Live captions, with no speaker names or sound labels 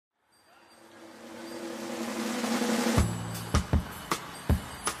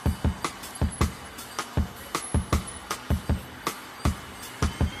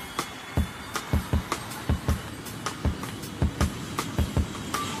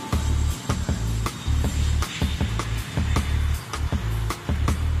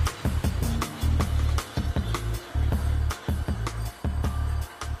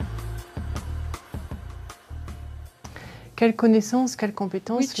Quelles connaissances, quelles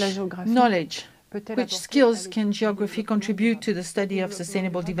compétences Which la géographie knowledge, peut-elle which apporter skills avec can geography contribute to the study of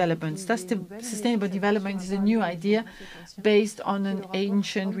sustainable development? Sustainable development is a new idea based on an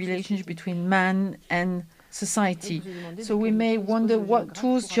ancient relationship between man and society. So we may wonder what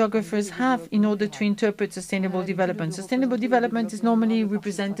tools geographers have in order to interpret sustainable development. Sustainable development is normally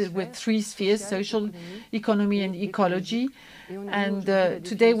represented with three spheres: social, economy, and ecology. And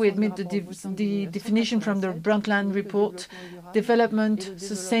today we admit the definition from the Brundtland report.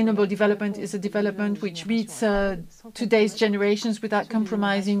 Sustainable development is a development which meets today's generations without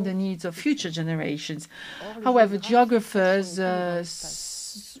compromising the needs of future generations. However, geographers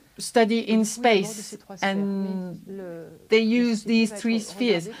study in space and they use these three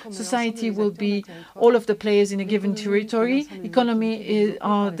spheres. Society will be all of the players in a given territory. Economy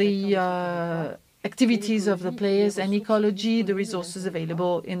are the activities of the players, and ecology, the resources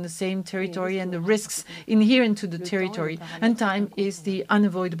available in the same territory and the risks inherent to the territory. And time is the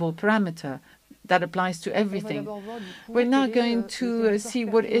unavoidable parameter that applies to everything. We're now going to see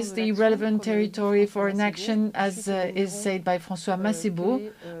what is the relevant territory for an action, as is said by François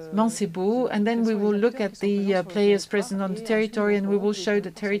Mancebo, and then we will look at the players present on the territory, and we will show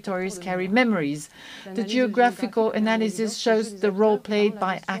that territories carry memories. The geographical analysis shows the role played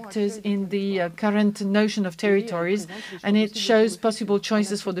by actors in the current notion of territories, and it shows possible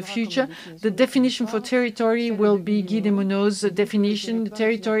choices for the future. The definition for territory will be Guy de Monod's definition. The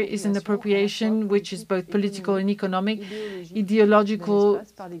territory is an appropriation which is both political and economic, ideological,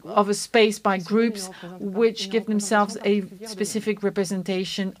 of a space by groups which give themselves a specific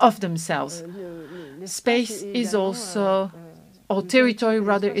representation of themselves. Space is also, or territory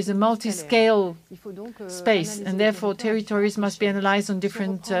rather, is a multi-scale space, and therefore territories must be analyzed on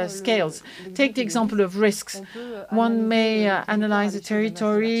different scales. Take the example of risks. One may analyze a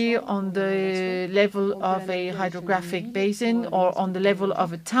territory on the level of a hydrographic basin or on the level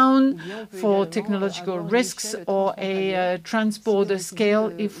of a town for technological risks, or a transborder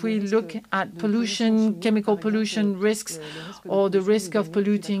scale if we look at pollution, chemical pollution risks, or the risk of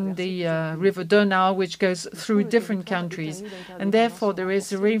polluting the river Donau, which goes through different countries. And therefore there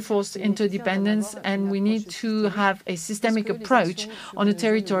is a reinforced interdependence, and we need to have a systemic approach on a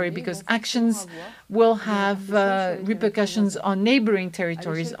territory, because actions will have repercussions on neighboring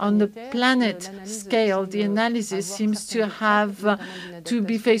territories. On the planet scale, the analysis seems to have to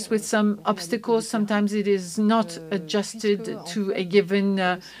be faced with some obstacles. Sometimes it is not adjusted to a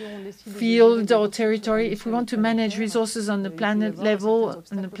given field or territory. If we want to manage resources on the planet level,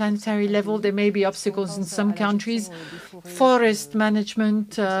 on the planetary level, there may be obstacles in some countries. Forest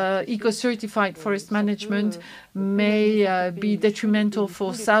management, eco-certified forest management may be detrimental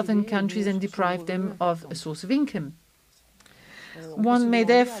for southern countries and deprive them of a source of income. One may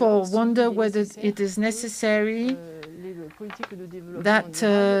therefore wonder whether it is necessary that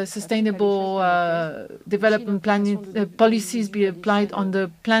sustainable development policies be applied on the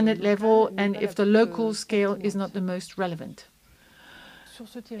planet level, and if the local scale is not the most relevant.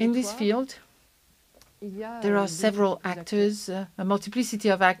 In this field, there are several actors, a multiplicity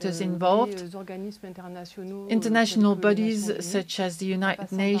of actors involved. International bodies such as the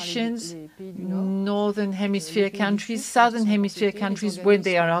United Nations, Northern Hemisphere countries, Southern Hemisphere countries when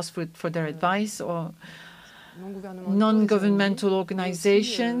they are asked for their advice, or non-governmental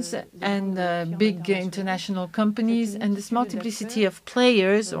organizations and big international companies. And this multiplicity of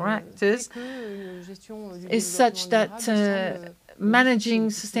players or actors is such that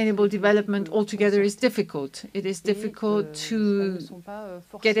managing sustainable development altogether is difficult. It is difficult to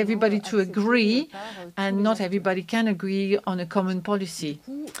get everybody to agree, and not everybody can agree on a common policy.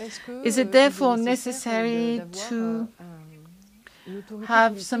 Is it therefore necessary to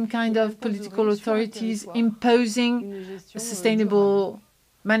have some kind of political authorities imposing sustainable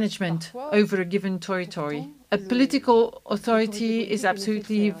management over a given territory? A political authority is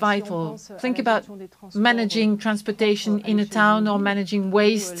absolutely vital. Think about managing transportation in a town or managing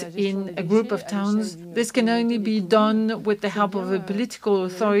waste in a group of towns. This can only be done with the help of a political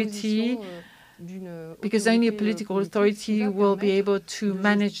authority, because only a political authority will be able to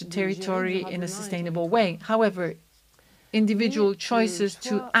manage the territory in a sustainable way. However, individual choices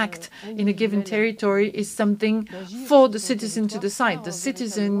to act in a given territory is something for the citizen to decide. The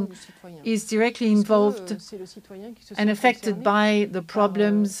citizen is directly involved and affected by the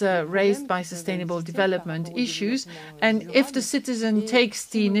problems raised by sustainable development issues. And if the citizen takes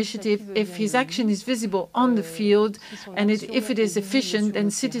the initiative, if his action is visible on the field, and if it is efficient, then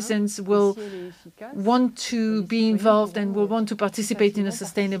citizens will want to be involved and will want to participate in a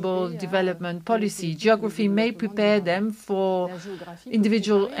sustainable development policy. Geography may prepare them for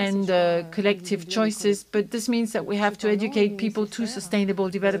individual and collective choices, but this means that we have to educate people to sustainable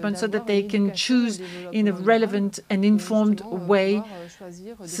development so that they can choose in a relevant and informed way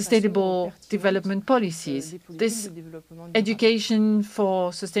sustainable development policies. This education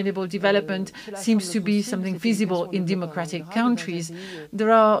for sustainable development seems to be something feasible in democratic countries.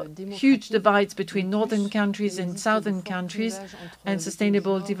 There are huge divides between northern countries and southern countries, and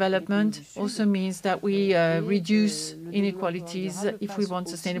sustainable development also means that we reduce inequalities if we want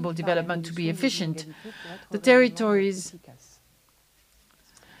sustainable development to be efficient. The territories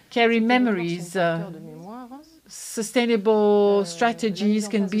carry memories. Sustainable strategies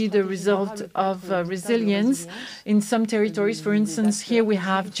can be the result of resilience in some territories. For instance, here we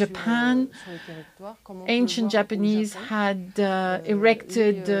have Japan. Ancient Japanese had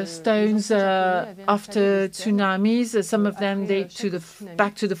erected stones after tsunamis. Some of them date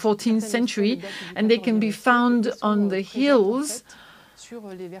back to the 14th century, and they can be found on the hills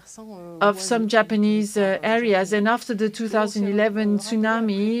of some Japanese areas. And after the 2011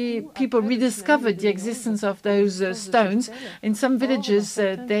 tsunami, people rediscovered the existence of those stones. In some villages,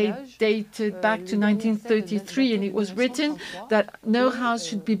 they dated back to 1933, and it was written that no house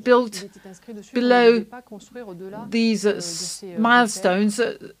should be built below these milestones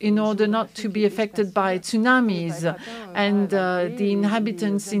in order not to be affected by tsunamis. And the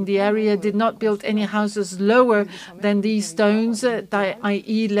inhabitants in the area did not build any houses lower than these stones,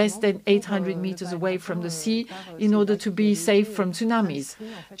 i.e. less than 800 meters away from the sea, in order to be safe from tsunamis.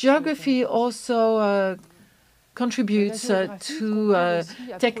 Geography also contributes to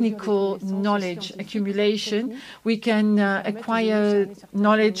technical knowledge accumulation. We can acquire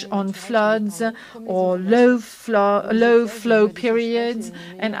knowledge on floods or low flow periods.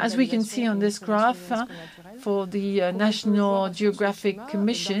 And as we can see on this graph, for the National Geographic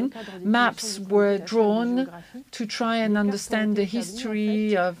Commission, maps were drawn to try and understand the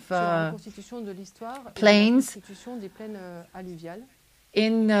history of plains.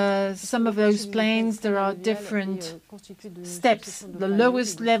 In some of those plains, there are different steps. The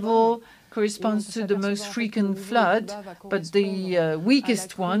lowest level corresponds to the most frequent flood, but the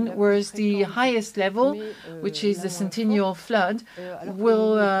weakest one, whereas the highest level, which is the centennial flood,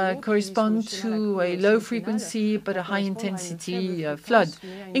 will correspond to a low frequency but a high intensity flood.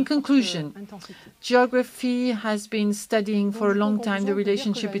 In conclusion, geography has been studying for a long time the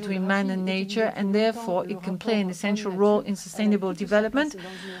relationship between man and nature, and therefore it can play an essential role in sustainable development.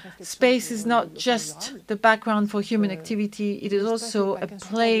 Space is not just the background for human activity, it is also a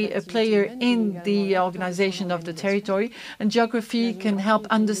player in the organization of the territory, and geography can help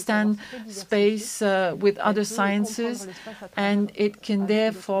understand space with other sciences, and it can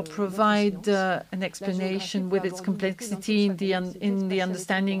therefore provide an explanation with its complexity in the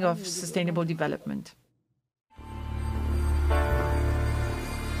understanding of sustainable development.